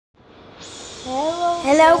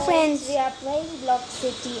Hello friends. We are playing Block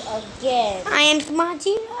City again. I am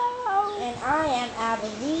Smarty. And I am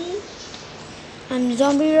Avery. I'm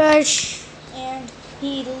Zombie Rush. And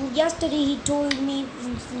yesterday he told me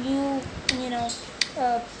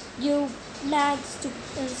you mad,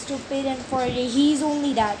 stupid and forty. He's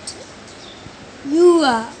only that. You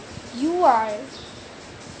are. You are.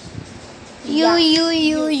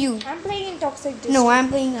 You. I'm playing in Toxic District. No, I'm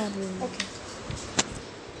playing Avery. Okay.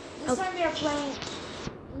 This time we are playing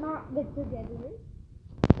not with together.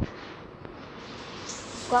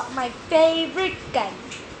 Got my favorite gun.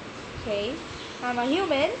 Okay. I'm a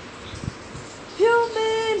human.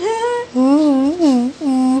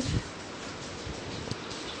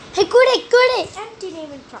 Hey, quit it. Empty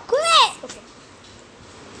name and props. Quit. Okay.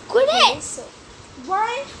 Quit it. So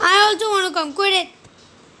why I also want to come. Quit it.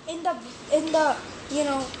 in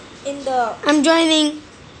the I'm joining.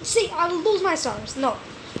 see, I'll lose my stars. No.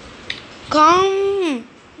 Come.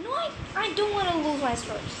 No, I don't want to lose my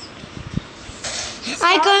stars.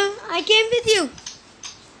 I came with you.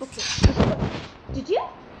 Okay. Did you?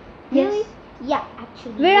 Yes. Really? Yeah,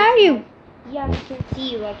 actually. Where are you? Yeah, I can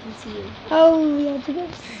see you. Oh, we are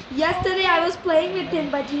together. Yesterday I was playing with him,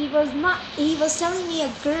 but he was telling me a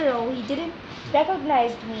girl. He didn't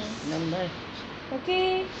recognize me. Number.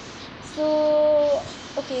 Okay. So,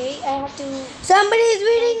 okay, I have to... Somebody is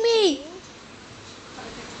beating me.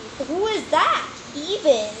 Who is that?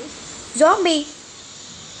 Even. Zombie.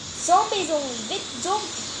 Zombies only. Big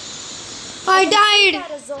zombie. I died.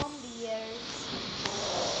 Not a zombie here.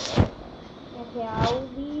 Okay, I'll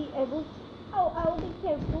be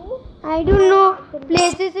careful. I don't know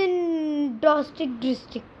places in Toxic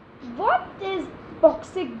District. What is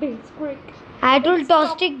Toxic District? I told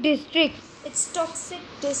Toxic District. It's Toxic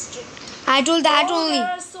District. I told that Oh, only.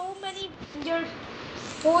 there are so many. You're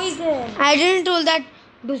poison. I didn't told that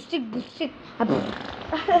district.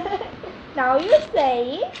 Now you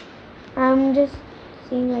say. I'm just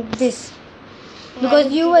saying like this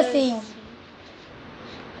because you were saying.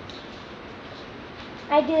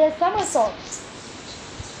 I did a somersault.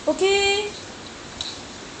 Okay.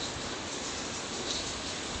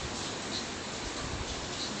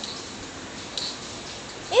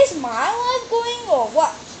 Is my life going or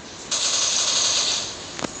what?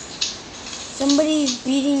 Somebody is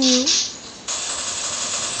beating you.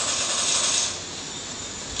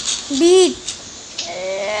 Beat.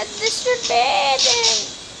 This should be it.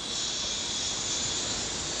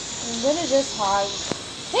 I'm gonna just hide.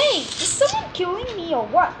 Hey, is someone killing me or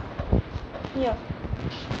what? Here.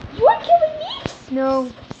 You are killing me? No.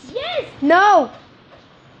 Yes. No.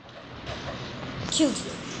 Killed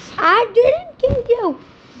you. I didn't kill you.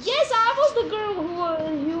 Yes, I was the girl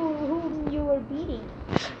whom you were beating.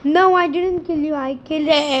 No, I didn't kill you. I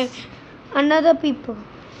killed another people.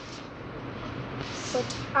 But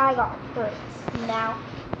I got hurt. Now,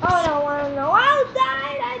 oh no, I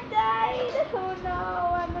died. Oh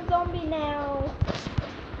no, I'm a zombie now.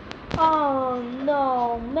 Oh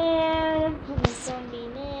no, man, I'm a zombie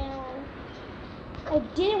now. I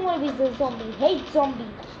didn't want to be the zombie. Hate zombies.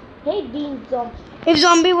 Hate being zombie. If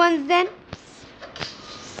zombie wins, then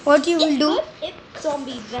what you will It's do? good if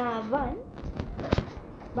zombies won,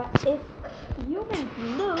 but if humans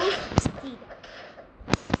lose, see that.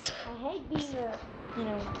 I hate being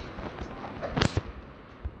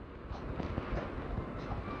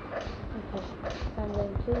Okay, I'm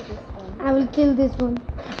going to kill this one. I will kill this one.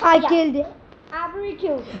 I Yeah. killed it. Avery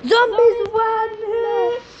killed it. Zombies won.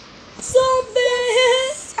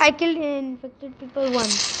 Zombies! I killed infected people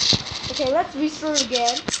once. Okay, let's restart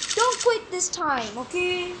again. Don't quit this time,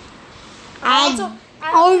 okay? I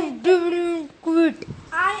didn't quit.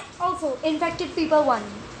 I also infected people one.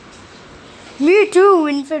 Me too,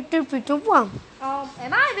 infected people one.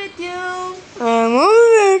 Am I with you? I'm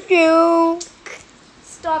with you.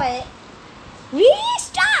 Stop it. Really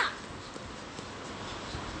stop.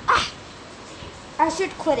 I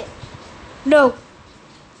should quit it. No.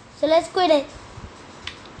 So let's quit it.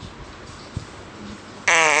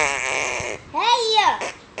 Hey!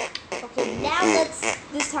 Okay, now let's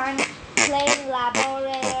this time play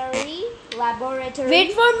laboratory.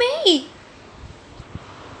 Wait for me.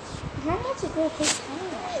 How much it will take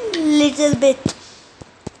time? Little bit.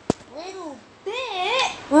 Little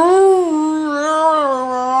bit. Ooh.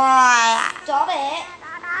 Stop it.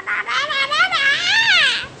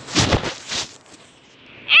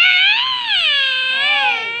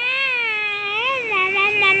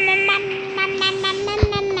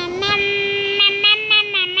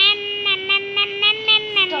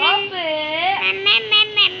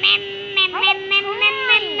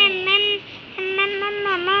 Stop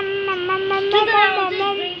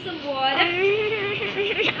it.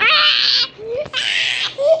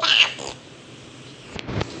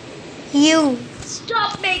 You.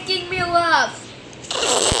 Stop making me laugh.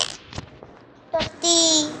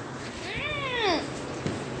 Toti.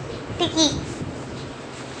 Tiki.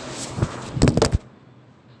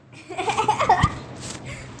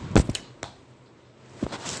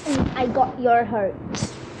 I got your hurt.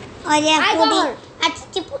 Oh yeah, I got her.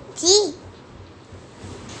 Achi puchi.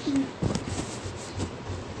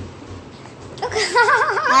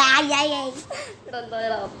 Ay, ay, ay.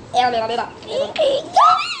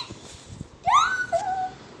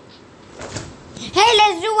 Hey,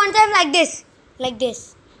 let's do one time like this. Like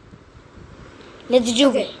this. Let's do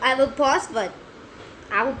Okay, I will pause, but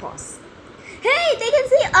I will pause. Hey, they can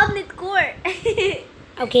see Amnit Kaur.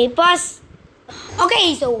 Okay, pause.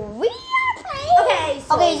 Okay, so we are playing.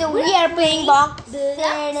 Okay, so we are playing box.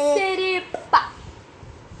 City.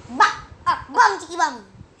 Bum chiki bum.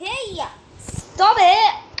 Hey, stop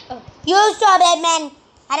it. You stop it, man.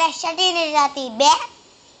 Ada shati ni jati be.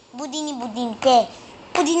 Budini ke.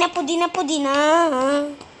 Pudina.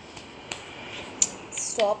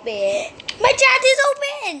 Stop it. My chat is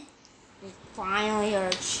open. Finally, your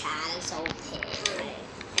chat is open.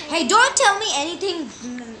 Hey, don't tell me anything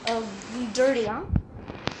dirty, huh?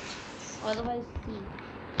 Otherwise, see.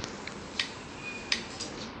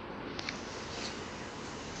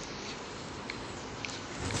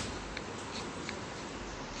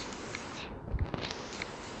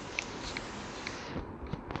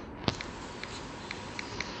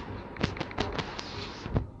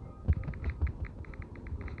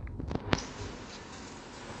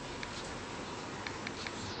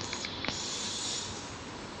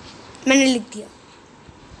 मैंने लिख दिया.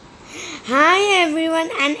 Hi everyone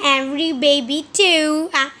and every baby too.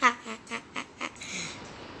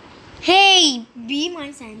 Hey, be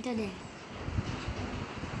my Santa then.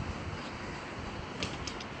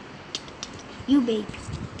 You baby.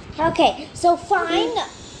 Okay, so fine.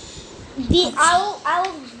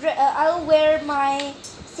 I'll wear my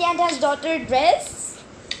Santa's daughter dress.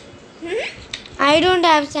 I don't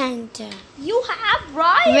have Santa. You have,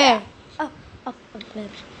 right? Where? Where?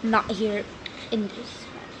 Not here in this.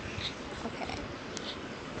 Okay.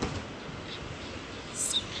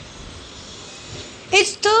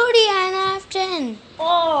 It's 30 and I have 10.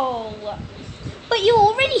 Oh, but you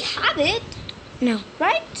already have it, No.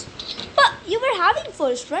 right? But you were having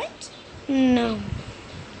first, right? No.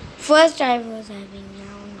 First I was having,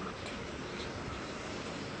 now not.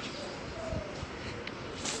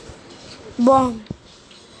 Bomb.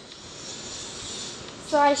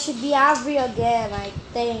 So I should be Avery again, I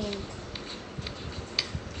think.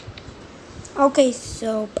 Okay,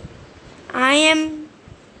 so I am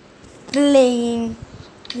playing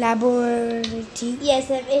laboratory. Yes,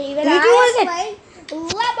 even Which I was play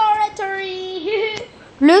laboratory.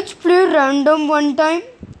 Let's play random one time.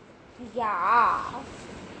 Yeah.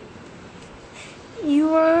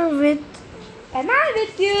 You are with Am I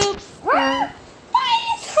with you?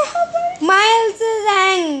 Miles is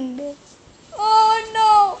hanged. Oh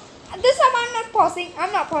no! This time I'm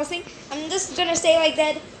not pausing. I'm just gonna stay like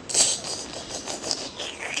that.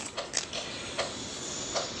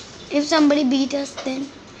 If somebody beat us, then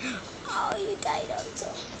oh, you died also.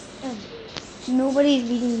 Nobody is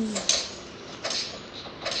beating me.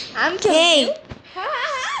 I'm killing Hey. you.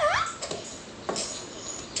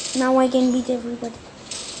 Now I can beat everybody.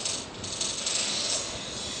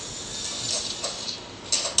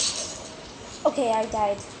 Okay, I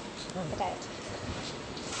died. I died.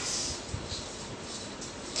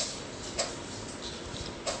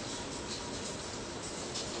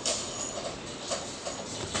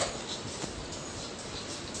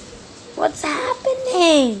 What's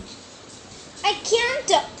happening? I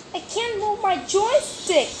can't move my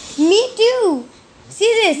joystick. Me too.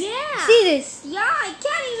 See this? Yeah. See this? Yeah, I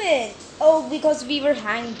can't even. Oh, because we were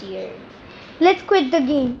hanged here. Let's quit the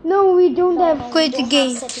game. No, we don't No, have quit we the don't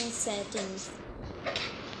game. have settings.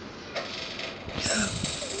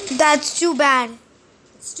 That's too bad.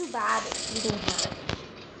 It's too bad we don't have.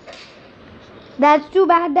 That's too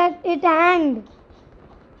bad that it hanged.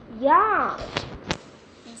 Yeah.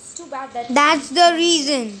 It's too bad that. That's the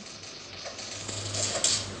reason.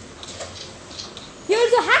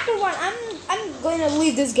 Here's a hacker one. I'm going to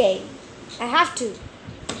leave this game. I have to.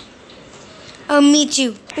 Me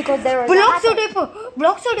too. Because there was Block a so hacker. dipper.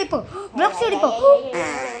 Block so dipper. Block so dipper.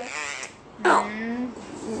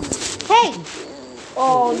 Hey!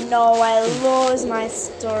 Oh no, I lost my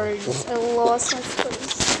stories.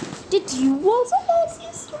 Did you also lose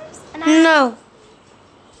your stories? And No.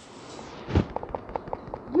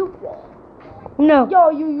 You No. Yo,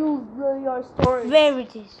 you used your stories. Where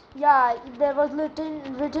it is? Yeah, there was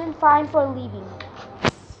written fine for leaving.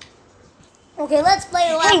 Okay, let's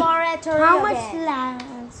play laboratory. How much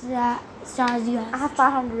again. stars you I have? have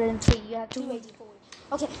 503. You have 284.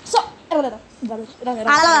 Okay, so. Mommy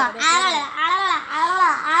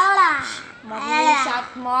will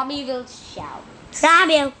shout. Mommy will shout.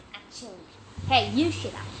 Samuel. Actually, hey, you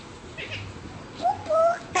shut up.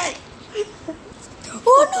 Hey.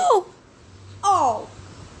 Oh no! Oh.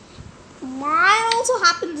 I also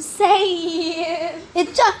happen to say.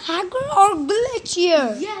 It's a hacker or glitch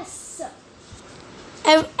here. Yes.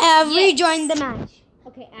 Every Yes. joined the match.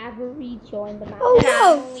 Okay, Avery joined the match. Oh,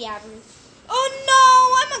 no. Only Avery. Oh no,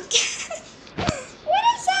 I'm again. What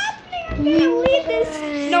is happening? I'm gonna leave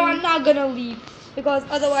this. No, I'm not gonna leave because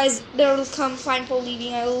otherwise there will come fine for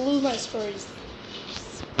leaving. I will lose my spurs.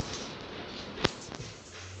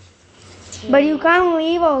 But you can't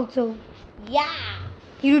leave also. Yeah.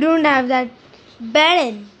 You don't have that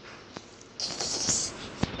button.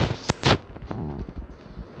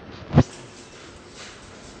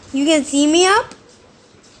 You can see me up?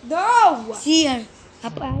 No. See here.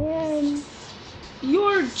 Up I am.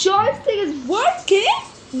 Your joystick is working.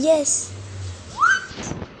 Yes.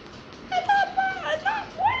 What? I thought I'm not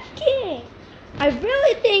working. I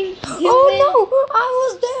really think. Oh no! I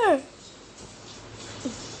was there.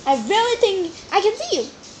 I really think I can see you.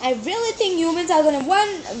 I really think humans are gonna win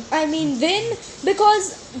because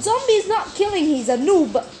zombie is not killing. He's a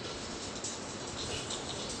noob.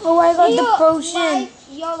 Oh, I got the potion.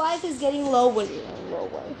 Your life is getting lower and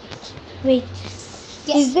lower. Wait.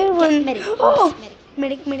 Yes. Is there one? Medic. Oh!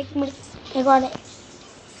 Medic. Medic. I got it.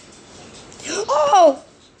 Oh!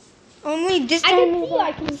 Only this I time. can see you.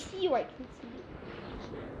 I can see you.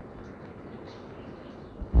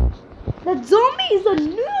 The zombie is a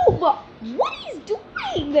noob. What is he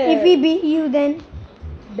doing there? If we beat you, then.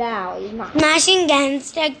 No, he's not. Smashing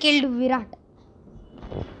Gangster killed Virat.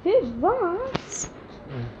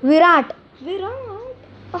 Virat. Virat.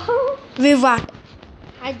 Oh. Vivat.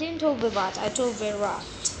 I didn't tell Virat. I told Virat.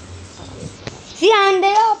 See, I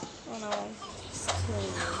ended up. Oh no.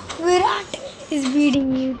 Virat is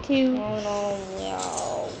beating you too. Oh no.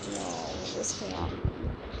 This cannot.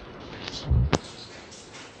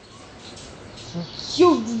 You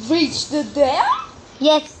reached there?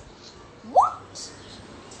 Yes. What?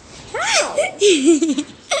 How?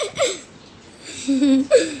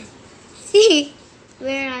 See,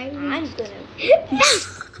 where I am. I'm gonna.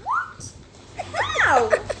 What? How?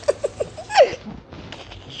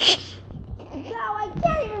 No, I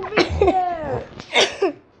can't even reach there.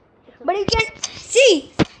 But you can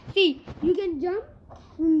see, you can jump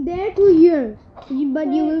from there to here, but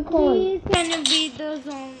you will fall. Please, can you beat the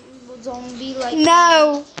zombie like?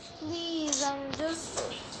 No, Please, I'm just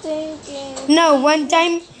thinking. no. One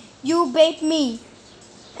time you bait me,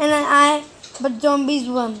 and but zombies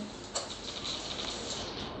won.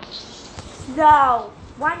 No.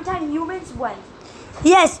 One time humans won.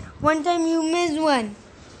 Yes, one time you missed one,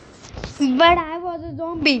 but I was a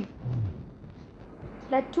zombie.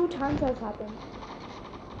 That 2 times has happened.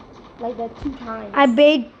 Like that 2 times. I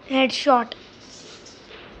bait headshot.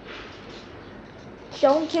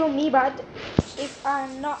 Don't kill me, but if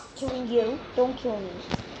I'm not killing you, don't kill me.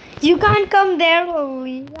 You can't come there,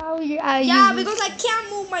 Lily. How are Yeah, you? because I can't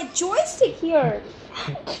move my joystick here.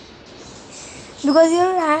 Because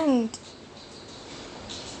you're ranked.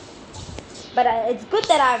 But it's good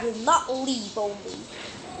that I will not leave only.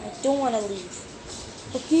 I don't want to leave.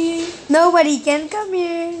 Okay. Nobody can come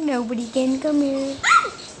here. Nobody can come here.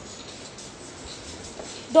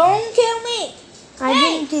 Don't kill me. I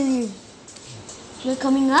didn't kill you. You're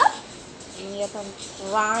coming up? Yes, I'm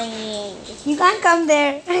trying. You can't come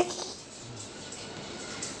there.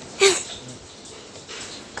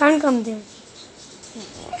 Can't come there.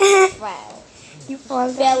 Well, You fall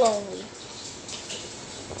down. fell only.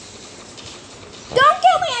 Don't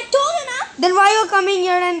kill me, I told you now. Then why you coming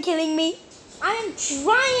here and killing me? I am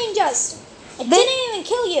trying just. I Then- didn't even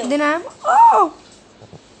kill you. Then I'm... Oh!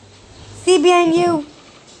 See behind you.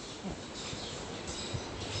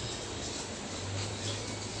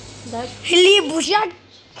 That Hilly Bushat.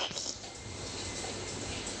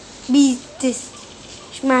 Beat this.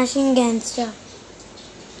 Smashing gangster.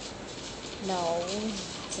 no.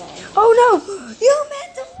 Oh no! You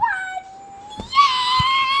made the one!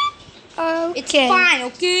 Okay. It's fine,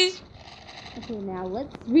 okay? Okay, now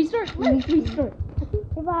let's restart. Let's restart.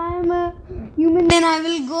 If I am a human, then I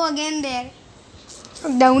will go again there.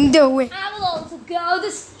 Down the way. I will also go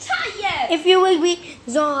this time. If you will be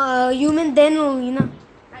human, then only, na?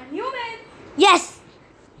 I'm human. Yes!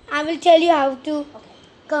 I will tell you how to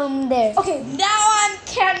come there. Okay, now I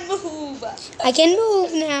can move. I can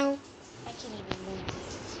move now. I can even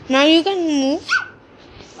move. Now you can move.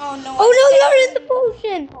 Oh no. Oh no, you're in the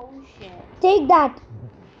potion. Potion. Take that.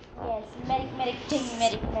 Yes, medic, take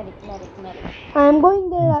medic. I'm going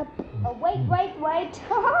there up. Oh, wait.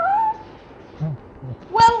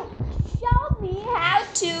 Well, show me how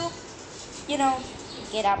to,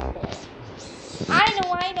 get up there. I know.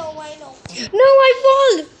 No, I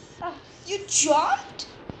fall. You jumped?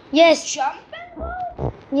 Yes. Jump and go?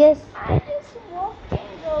 Yes. I just walk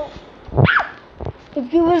and go.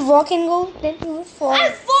 If you will walk and go, then you will fall. I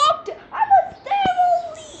walked. I was there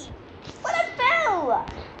only. But I fell.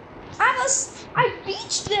 I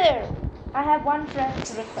reached there. I have one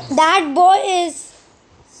friend's request. That boy is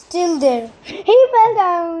still there. He fell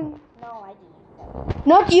down. No, I didn't.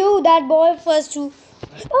 Not you, that boy first too.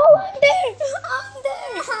 Oh, I'm there.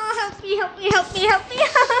 Help me.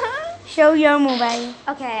 Show your mobile.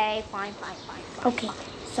 Okay, fine. Okay.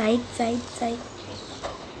 Side.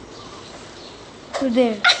 You're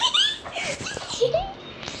there.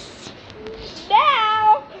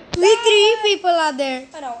 Now. We 3 people are there.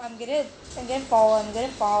 Oh no, I'm gonna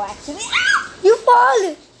fall actually. You fall.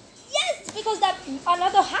 Yes, because that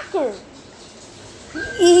another hacker.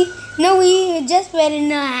 He just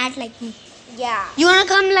wearing a hat like me. Yeah. You wanna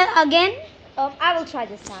come again? I will try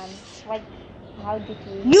this time. Like, how did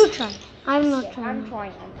you? You try. I'm not Yeah, trying. I'm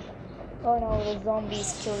trying. Oh no, the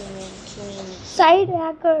zombies killing me. Side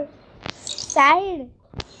hacker. Side.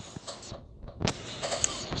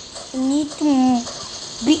 You need to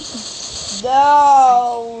be.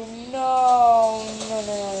 No.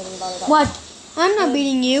 What? I'm not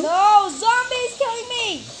beating you. No, zombies killing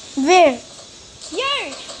me. Where?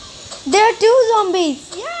 Here. There are 2 zombies.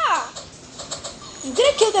 Yeah. I'm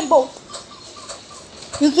gonna kill them both.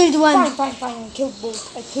 You killed one. Fine. I killed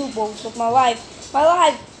both with my life. My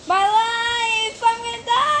life. I'm gonna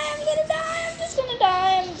die. I'm just gonna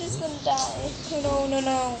die.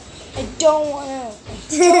 No. I don't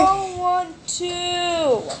want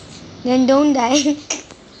to. Then don't die. That's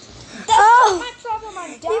Oh, not my problem.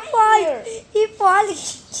 I'm He dying fall. here. He fall.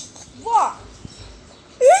 What?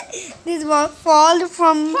 This was fall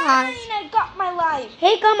from Fine, I got my life.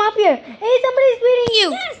 Hey, come up here. Hey, somebody's beating you.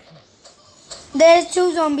 Yes. There's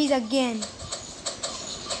 2 zombies again.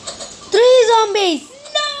 3 zombies.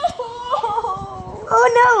 No. Oh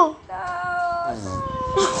no. No.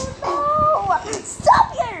 Stop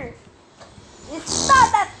here. It's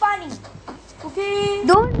not that funny. Okay.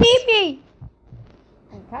 Don't beat me.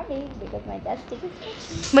 I'm coming because my dad stick is.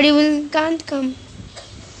 But you can't come.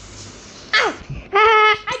 Ow!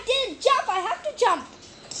 I didn't jump. I have to jump.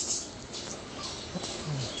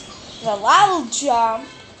 Well, I will jump.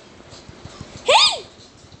 Hey!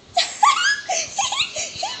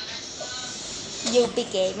 You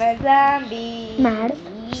became a zombie. Mad.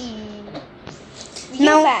 You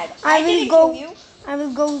Now mad. I will didn't go. kill you. I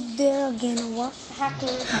will go there again. What?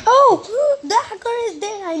 Hacker. Oh, the hacker is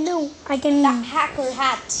there. I know. I can. That hacker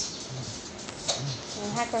hat.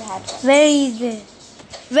 Hacker hat. Where is there?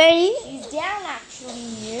 Where he? He's down actually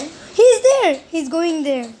here. He's there. He's going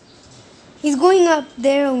there. He's going up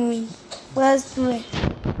there only. First where?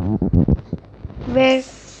 Where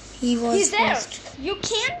he was. He's there. first. You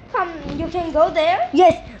can't come. You can go there.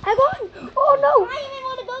 Yes, I won. Oh no. I even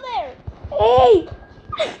want to go there. Hey,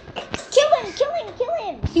 Kill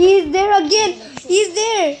him. he's there again. He's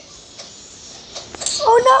there.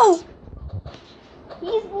 Oh no.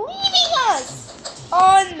 He's leaving us.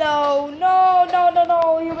 Oh no.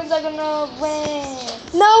 Humans are gonna win.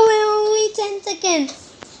 Now we're only 10 seconds.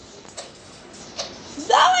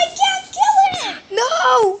 No, I can't kill him.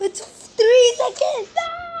 No, it's 3 seconds. No.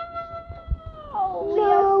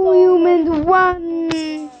 No, humans won.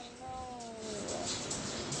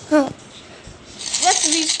 Huh. Let's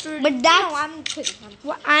restart. But that's- No, I'm quitting.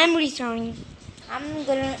 I'm restarting. I'm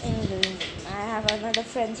gonna end the game. I have another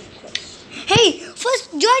friend's request. Hey,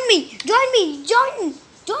 first join me. Join.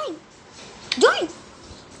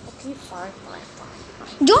 Okay, fine.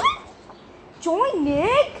 Join. Join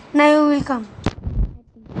Nick. Now you will come.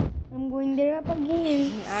 I'm going there up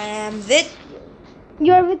again. I am with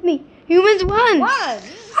You are with me. Humans won. one.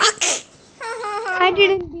 I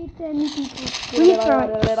didn't beat any people. Retry.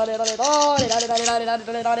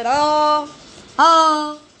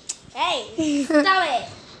 Oh. Hey, stop it.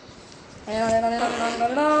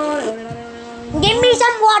 Give me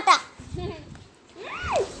some water.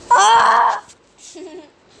 Ah.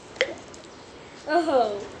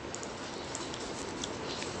 Oh.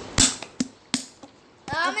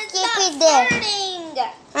 It's Keep not it there. starting.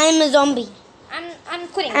 I'm a zombie. I'm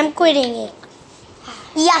quitting. I'm quitting it.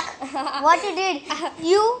 Yuck. What you did?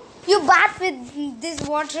 You bath with this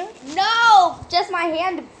water? No, just my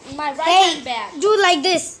hand, my right hand bad. Do like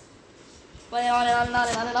this.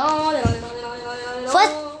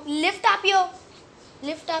 First, lift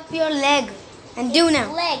up your leg and do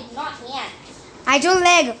now. Leg, not hand. I told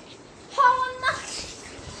leg. How much?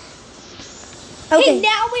 Okay. Hey,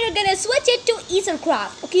 now we're gonna switch it to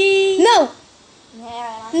Ethercraft, okay? No.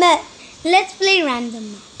 Yeah. No. Let's play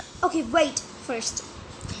random. Okay, wait first.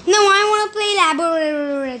 No, I want to play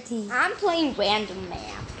laboratory. I'm playing random map.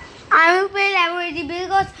 I will play laboratory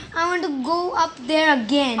because I want to go up there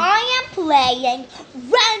again. I am playing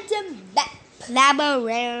random map.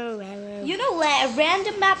 Laboratory. You know,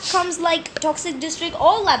 random map comes like Toxic District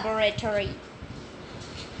or Laboratory.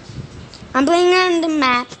 I'm playing random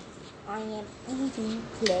map. I am even playing.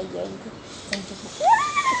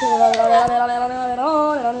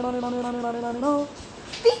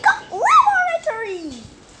 We got laboratory.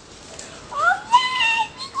 Oh yay!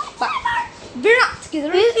 We got laboratory. We're not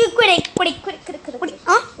together. Quit it.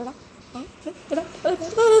 Huh?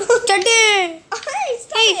 Start it.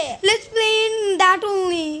 Hey, let's play in that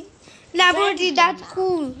only. Laboratory, that's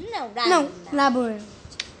cool. No, No, laboratory.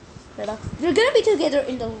 We're gonna be together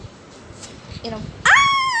in the, you know.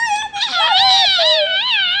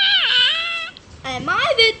 Am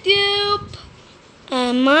I with you?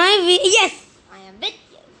 Yes. I am with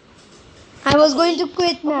you. I was going to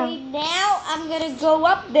quit now. Okay, now I'm gonna go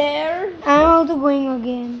up there. I'm also going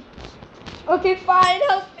again. Okay, fine.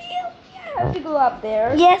 Help me. I have to go up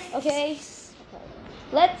there. Yes. Okay.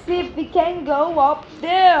 Let's see if we can go up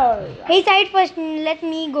there. Hey, side first. Let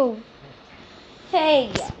me go.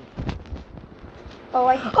 Hey. Oh,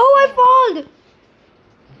 I fall.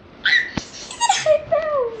 I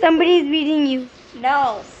fell. Somebody is beating you.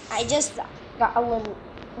 No, I just got a little,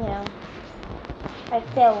 you know. I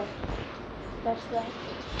fell. That's right.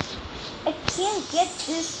 I can't get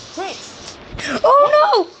this trick. Oh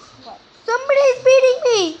no! What? Somebody is beating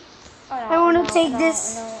me. Oh, no, I want to no, take no,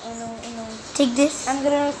 this. No. Take this. I'm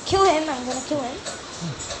gonna kill him.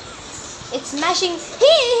 It's smashing.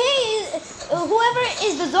 Whoever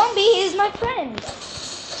is the zombie, he is my friend.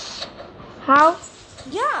 How?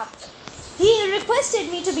 Yeah. He requested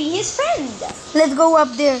me to be his friend. Let's go up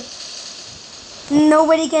there.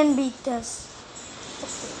 Nobody can beat us.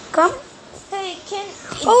 Come. Hey, can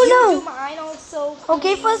Oh, you no. do mine also?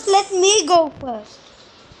 Okay, please? first let me go first.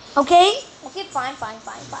 Okay? Okay, fine.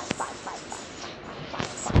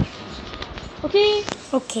 Okay.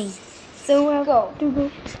 Okay. So I'll Go. to go.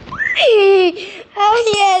 Oh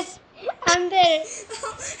yes, I'm there.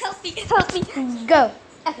 Help me. Go.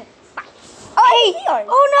 Okay, fine. Hey. yours.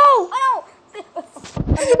 Oh no. Oh no.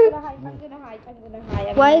 I'm gonna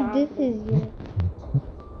hide. Why this is here?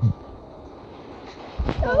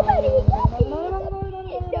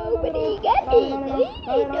 Nobody get me.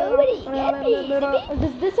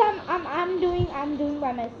 This I'm doing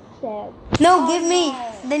by myself. No, Oh, give me. no.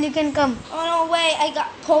 Then you can come. Oh no, wait, I got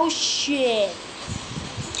potion.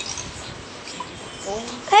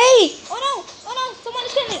 Hey. Oh no, someone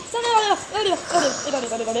is killing me.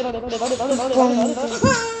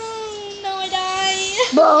 No, I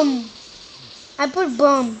died. Bomb. I put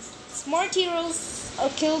bomb. Smart heroes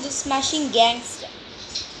kill the smashing gangster.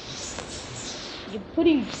 You're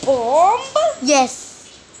putting bomb?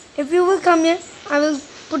 Yes. If you will come here, I will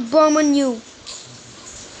put bomb on you.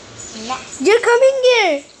 No. You're coming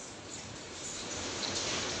here.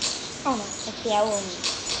 Oh no, okay, I won't.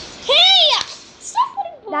 Hey! Stop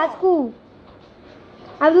putting bomb. That's cool.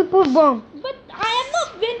 I will put bomb. But I have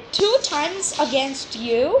not been 2 times against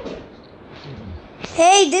you.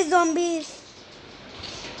 Hey, this zombie is...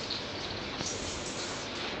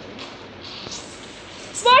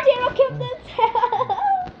 Smart hero killed himself.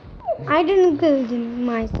 I didn't kill him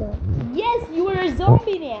myself. Yes, you are a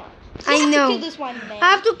zombie now. I You have know. to kill this one man. I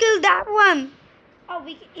have to kill that one. Oh,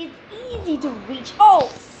 it's easy to reach. Oh,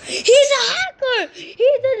 He's a hacker. He's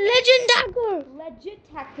a legend hacker. legit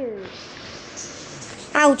hacker.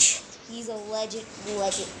 Ouch. He's a legend.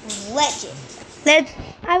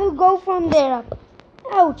 I will go from there up.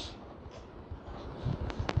 Ouch.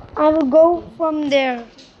 I will go from there.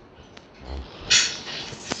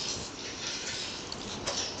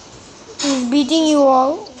 He's beating you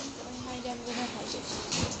all.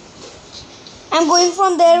 I'm going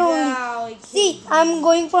from there only. Wow, it's See, I'm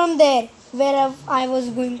going from there. Where I was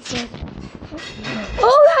going from.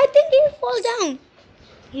 Oh, I think he fall down.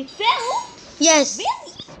 He fell? Yes.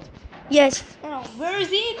 Really? Yes. Oh, where is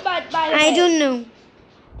he? By the I way? don't know.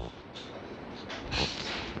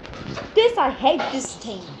 I hate this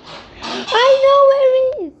thing. I know where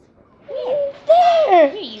he is. He's there.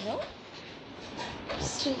 Here, you know.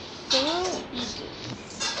 So easy.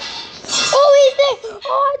 Oh, he's there.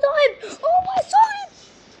 Oh, I saw him. Oh, I saw him.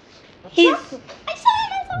 He's... I saw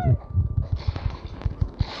him.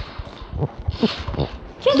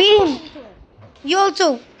 You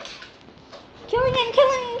also. Killing him,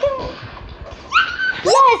 killing him, killing him.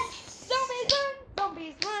 Yes. Zombies run,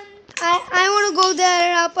 zombies run. I want to go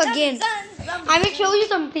there up again. Zombies run, I will show you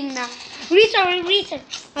something now. Research, research.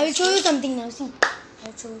 I will show you something now. See. I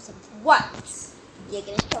will show you something. What? You're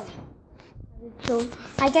gonna show me. So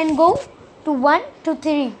I can go to 1 to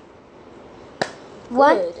 3.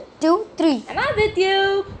 1, Good. 2, 3. Am I with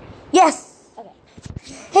you? Yes. Okay.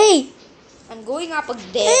 Hey. I'm going up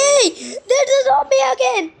again. Hey. There's a zombie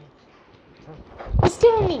again. He's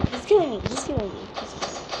killing me. He's killing me. He's killing me.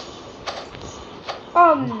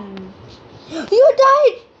 You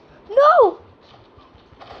died. No.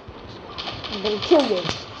 I'm gonna kill you.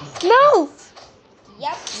 No.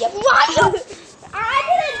 Yep. What? I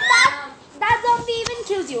didn't. That zombie even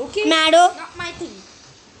kills you, okay? Maddo. Not my thing.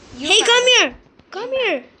 Hey, come here. Come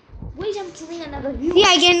here. Wait, I'm killing another human. See,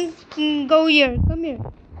 I can go here. Come here.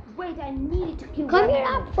 Wait, I needed to kill Come one here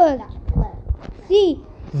human. up first.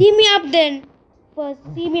 See me up then. First,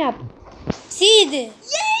 see me up. See this.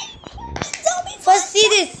 Yay! Zombie First, see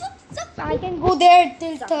this. I can go there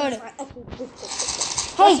till third. Okay,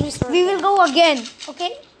 Hey, we will go again.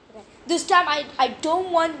 Okay? This time I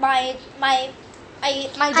don't want my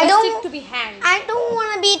don't- joystick to be hanged. I don't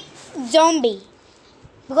want to be zombie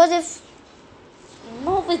because if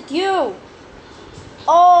Not with you.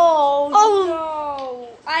 Oh Oh. no!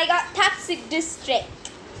 I got toxic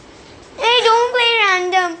district. hey, don't play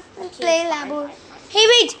random. Okay, Play fine, labo. fine, fine. Hey,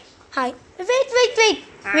 wait. Hi.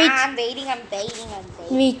 Wait. I'm waiting. I'm waiting.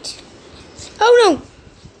 Wait. Oh no.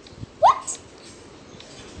 What?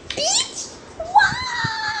 Beach?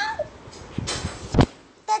 Wow!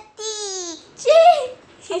 Gee!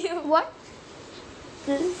 What?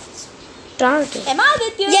 Started. Am I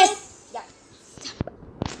with you? Yes. Yeah.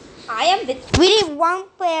 I am with We need one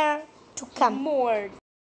player to come. more.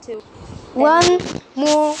 Two. One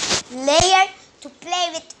more layer to play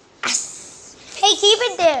with us. Hey, keep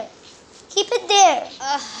it there. Keep it there.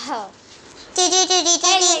 No.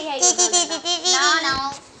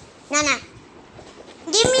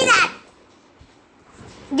 Give me that.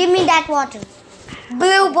 Give me that water.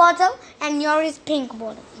 Blue bottle and yours is pink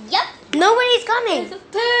bottle. Yep. Nobody's coming. It's a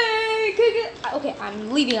pig. Okay, I'm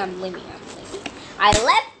leaving. I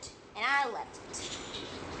left.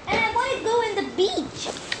 And I want to go in the beach.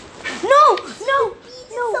 No. It's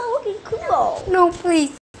so looking cool. No,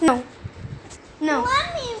 please. No.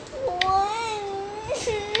 Let me play.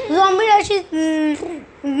 Zombie Rush is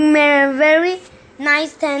very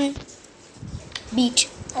nice than beach.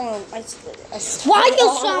 Oh, Why you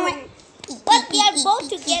sorry? But we are both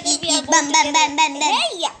together. Hey,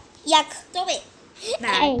 Yuck. stop it.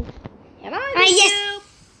 Hey. Am I Yes.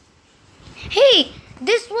 Hey,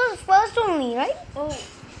 this was first only, right? Oh.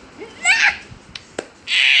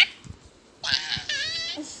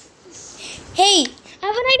 Hey, I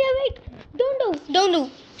have an idea. Wait. Don't do. No.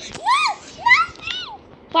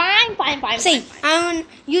 Fine. See,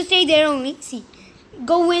 you stay there only. See.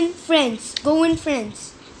 Go in friends.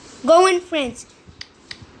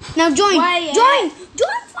 Now join. Why, Join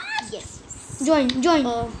fast. Yes. Join.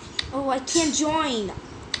 Oh, I can't join.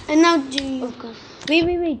 And now wait.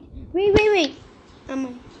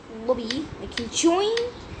 Bobby, I can join.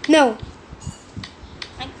 No.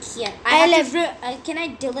 I can't. I Can I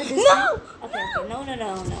delete this? No. Okay. No.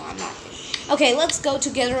 I'm not. Okay, let's go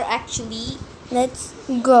together. Actually, Let's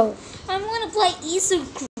go. I'm gonna play Isu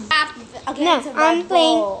Crap against No, a I'm Red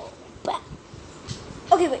playing- Bull.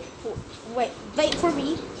 Okay, wait for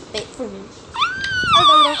me. Oh,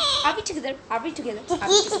 no. Are we together?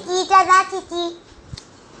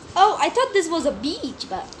 Oh, I thought this was a beach,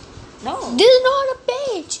 but no. This is not a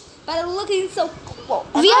page. But it's looking so cool.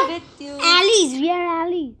 We Am I are with you? alleys. We are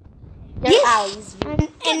alleys. They're Yes. allies.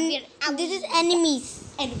 And this is enemies.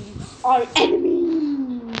 Enemies are enemies.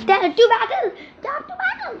 To battle.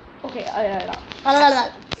 Okay.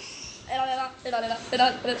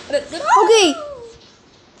 Okay.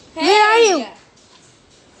 Where are you?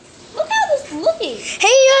 Look how this is looking.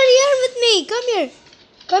 Hey, you're here with me.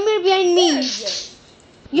 Come here behind me.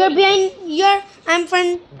 You're behind.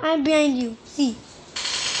 I'm behind you. See.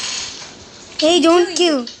 Hey, don't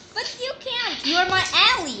kill. But you can't. You're my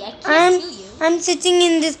ally. I can't kill you. I'm sitting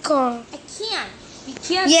in this car. I can't. We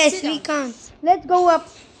can't. Yes, sit we on- can't. Let's go up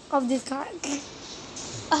of this car.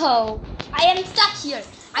 Oh, I am stuck here.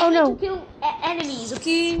 I Oh, need no. to kill enemies.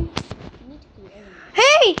 Okay. I need to kill enemies.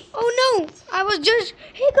 Hey! Oh no! I was just.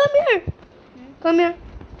 Hey, come here. Come here.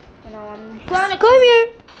 And I'm gonna. Come here.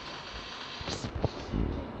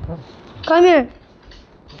 Come here.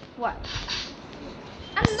 What?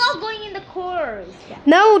 I'm not going in the course.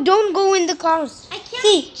 No, don't go in the cars. I can't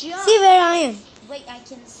See jump. where I am. Wait, I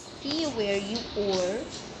can see where you are.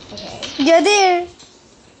 Okay. You're there.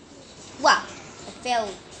 Wow, I fell.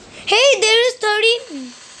 Hey, there is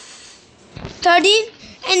 13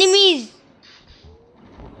 enemies.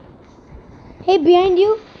 Hey, behind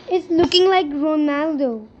you, it's looking like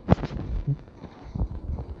Ronaldo.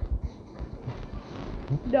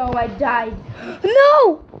 No, I died.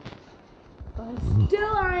 No! But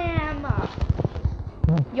still I am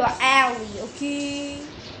your ally, okay?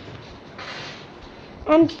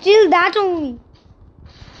 I'm still that only.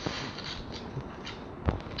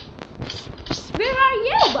 Where are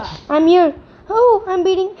you? I'm here. Oh, I'm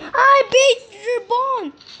beating. I beat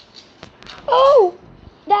Reborn. Oh,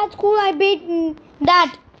 that's cool. I beat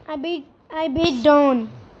that. I beat Dawn.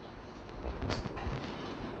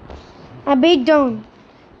 I beat Dawn.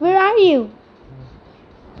 Where are you?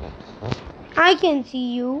 I can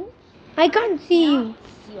see you. I can't see you.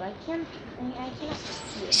 I cannot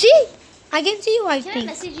see you. See? I can see you, I Can I think.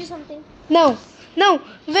 message you something? No.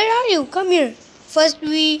 Where are you? Come here. First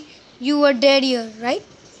you were dead here, right?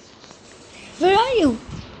 Where are you?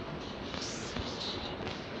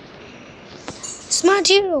 Smart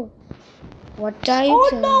hero. What are you Oh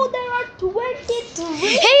doing? no, there are 23.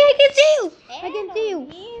 Hey, I can see you. I can see you.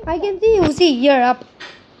 I can see you. See, you're up.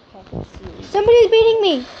 Somebody's beating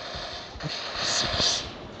me.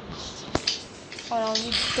 Oh no,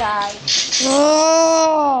 you died.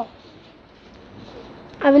 Oh.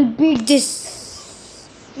 I will beat this.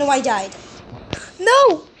 No, I died.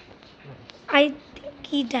 No. I think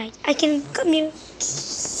he died. I can come here.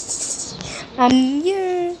 I'm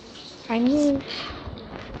here.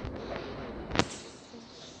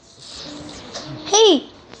 Hey,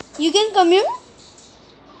 you can come here?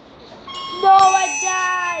 No, I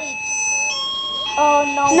died. Oh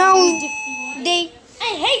no, No. we defeated.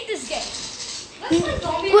 I hate this game. Let's play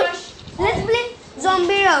Zombie Rush. Let's play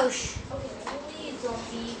Zombie Rush.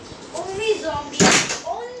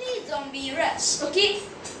 Only zombie rush. Okay?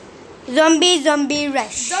 Zombie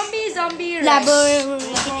Rush. Zombie rush.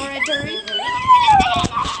 Laboratory.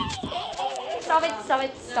 Stop it.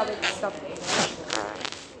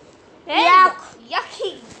 Hey, Yuck.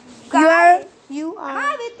 yucky. You are.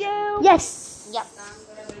 Hi with you. Yes. Yep.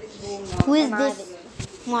 Who is this?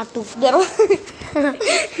 Matu.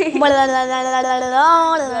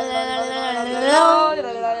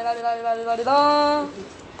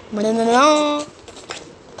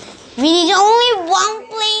 We need only one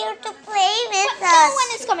player to play with No us.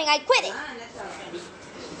 one is coming. I quit it.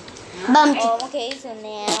 Bumpy. Oh, okay, so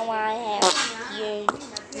now I have here.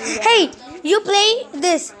 Hey, you play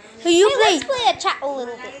this. You play. Let's play a chat a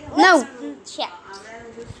little bit. No. Let's chat.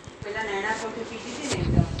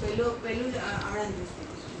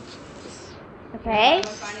 Okay,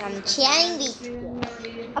 I'm chatting with you.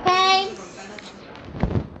 Okay.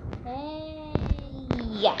 Hey,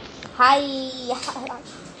 yeah. Hi.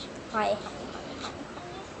 Hi.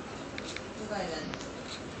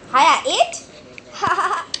 Hi, it?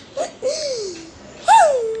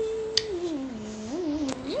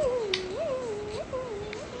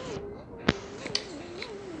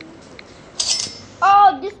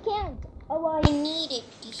 Oh, discount. Oh, I needed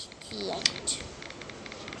discount.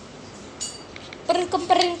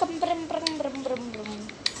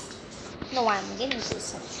 No, I'm getting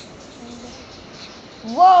this.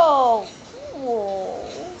 Whoa.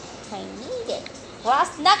 I need it.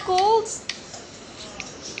 Lost Knuckles.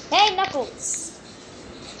 Hey, Knuckles.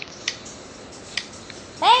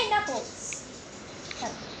 Hey, Knuckles.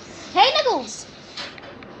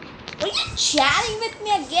 Are you chatting with me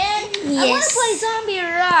again? I want to Yes. play Zombie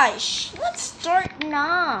Rush. Let's start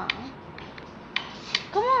now.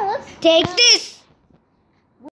 Come on, let's Take this.